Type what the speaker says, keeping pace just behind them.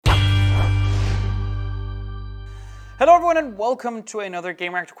Hello everyone and welcome to another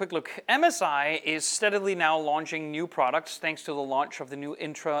Game Reactor Quick Look. MSI is steadily now launching new products thanks to the launch of the new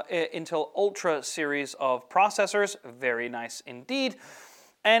Intel Ultra series of processors. Very nice indeed.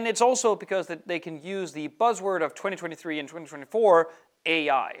 And it's also because that they can use the buzzword of 2023 and 2024,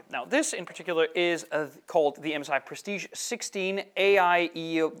 AI. Now this in particular is called the MSI Prestige 16 AI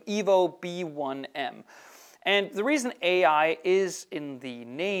Evo B1M. And the reason AI is in the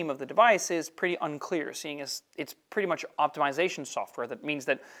name of the device is pretty unclear, seeing as it's pretty much optimization software. That means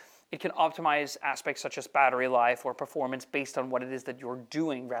that it can optimize aspects such as battery life or performance based on what it is that you're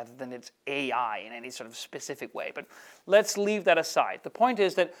doing rather than its AI in any sort of specific way. But let's leave that aside. The point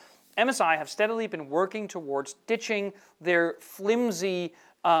is that MSI have steadily been working towards ditching their flimsy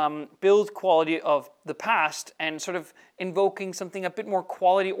build quality of the past and sort of invoking something a bit more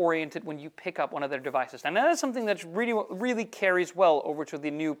quality oriented when you pick up one of their devices. And that is something that really carries well over to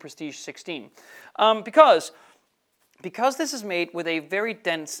the new Prestige 16. Because this is made with a very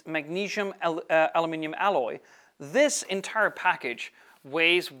dense magnesium aluminum alloy, this entire package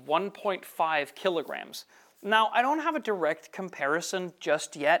weighs 1.5 kilograms. Now, I don't have a direct comparison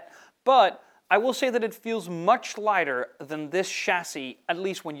just yet, but I will say that it feels much lighter than this chassis, at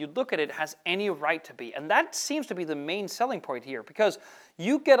least when you look at it, has any right to be. And that seems to be the main selling point here, because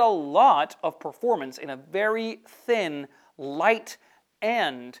you get a lot of performance in a very thin, light,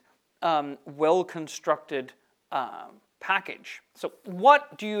 and well-constructed package. So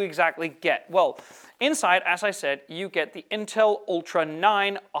what do you exactly get? Well, inside, as I said, you get the Intel Ultra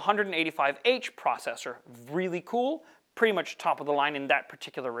 9 185H processor. Really cool. Pretty much top of the line in that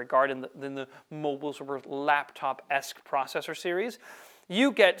particular regard in the mobile sort of laptop-esque processor series.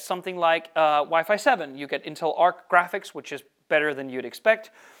 You get something like Wi-Fi 7. You get Intel Arc graphics, which is better than you'd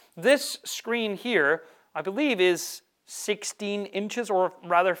expect. This screen here, I believe, is 16 inches, or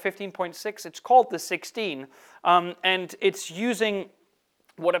rather 15.6. It's called the 16, and it's using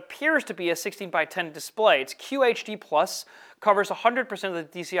what appears to be a 16:10 display. It's QHD+, covers 100%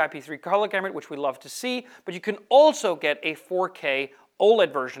 of the DCI-P3 color gamut, which we love to see, but you can also get a 4K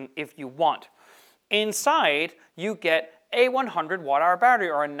OLED version if you want. Inside, you get a 100 watt-hour battery,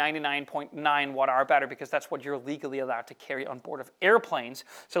 or a 99.9 watt-hour battery, because that's what you're legally allowed to carry on board of airplanes.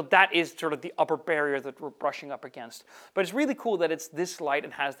 So that is sort of the upper barrier that we're brushing up against. But it's really cool that it's this light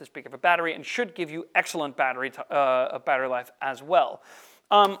and has this big of a battery, and should give you excellent battery life as well.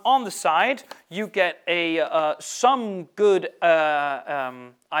 On the side, you get some good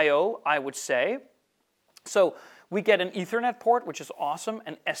I/O, I would say. So we get an Ethernet port, which is awesome,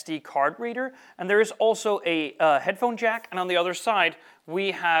 an SD card reader, and there is also a headphone jack. And on the other side,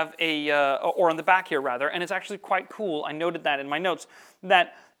 we have or on the back here rather, and it's actually quite cool. I noted that in my notes,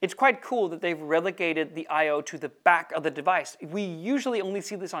 that it's quite cool that they've relegated the I/O to the back of the device. We usually only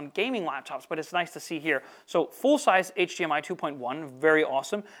see this on gaming laptops, but it's nice to see here. So full-size HDMI 2.1, very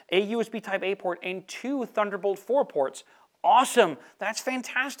awesome. A USB Type-A port and 2 Thunderbolt 4 ports. Awesome! That's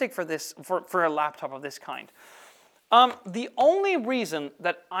fantastic for a laptop of this kind. The only reason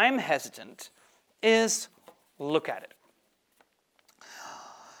that I'm hesitant is, look at it.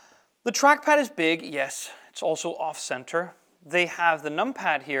 The trackpad is big, yes. It's also off-center. They have the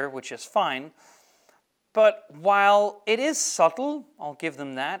numpad here, which is fine. But while it is subtle, I'll give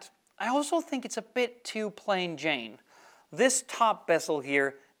them that, I also think it's a bit too plain Jane. This top bezel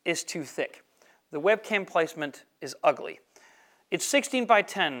here is too thick. The webcam placement is ugly. It's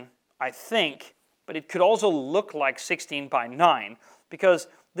 16:10, I think, but it could also look like 16:9, because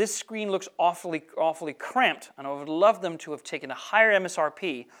this screen looks awfully cramped, and I would love them to have taken a higher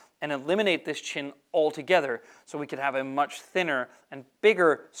MSRP and eliminate this chin altogether, so we could have a much thinner and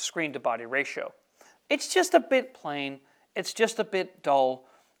bigger screen-to-body ratio. It's just a bit plain, it's just a bit dull,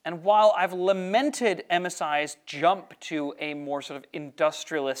 and while I've lamented MSI's jump to a more sort of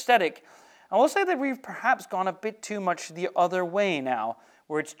industrial aesthetic, I will say that we've perhaps gone a bit too much the other way now,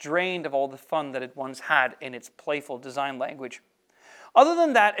 where it's drained of all the fun that it once had in its playful design language. Other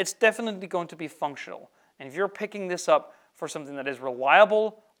than that, it's definitely going to be functional, and if you're picking this up for something that is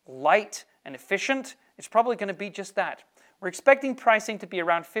reliable, light, and efficient, it's probably going to be just that. We're expecting pricing to be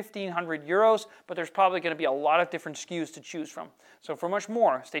around 1,500 euros, but there's probably going to be a lot of different SKUs to choose from. So for much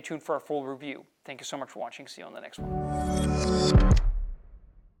more, stay tuned for our full review. Thank you so much for watching. See you on the next one.